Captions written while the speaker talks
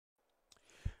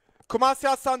Kumasi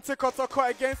Asante Kotoko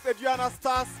against Aduana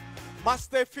Stars.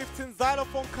 Matchday 15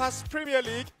 ZylofonCash Premier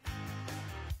League.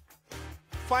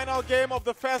 Final game of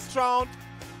the first round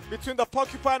between the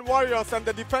Porcupine Warriors and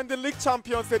the defending league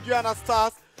champions Aduana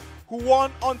Stars, who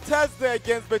won on Thursday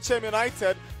against Burkinabe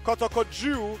United. Kotoko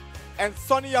drew, and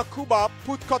Sonny Yacouba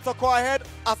put Kotoko ahead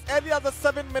as early as the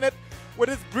 7th minute with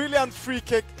his brilliant free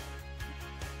kick.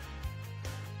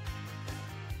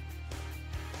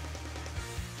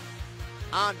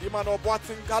 And Emmanuel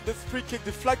Boateng had this free kick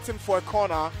deflecting for a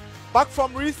corner. Back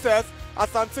from recess,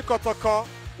 Asante Kotoko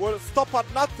will stop at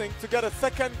nothing to get a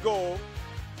second goal.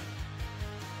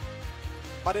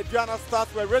 But the Aduana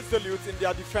Stars were resolute in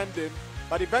their defending,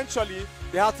 but eventually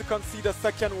they had to concede a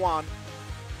second one.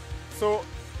 So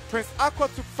Prince Aqua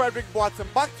took Frederick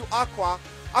Boateng back to Aqua.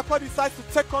 Aqua decides to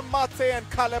take on Mate and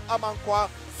Caleb Amankwa,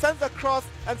 sends a cross,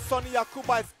 and Sonny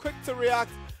Yacouba is quick to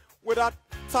react with that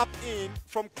tap in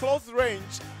from close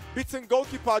range, beating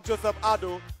goalkeeper Joseph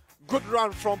Ado. Good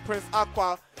run from Prince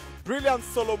Aqua, brilliant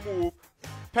solo move,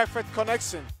 perfect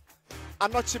connection.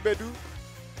 Anochi Bedu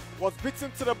was beaten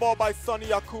to the ball by Sonny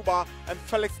Yacouba, and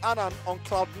Felix Annan on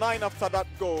cloud 9 after that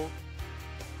goal.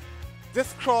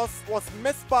 This cross was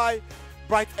missed by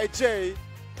Bright Agyei.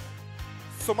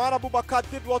 Somana Bubakar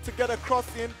did well to get a cross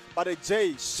in, but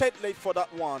Agyei shed late for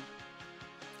that one.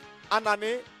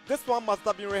 Anane, this one must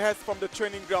have been rehearsed from the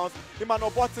training grounds.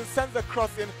 Emmanuel Boateng sends a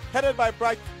cross in, headed by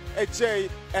Bright Agyei,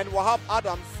 and Wahab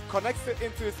Adams connects it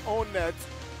into his own net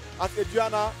as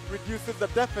Aduana reduces the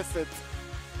deficit.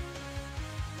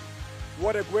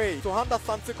 What a way to hand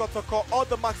Asante Kotoko all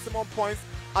the maximum points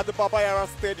at the Baba Yara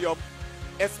Stadium.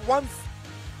 It's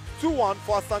 2-1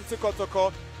 for Asante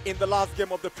Kotoko in the last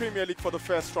game of the Premier League for the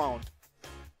first round.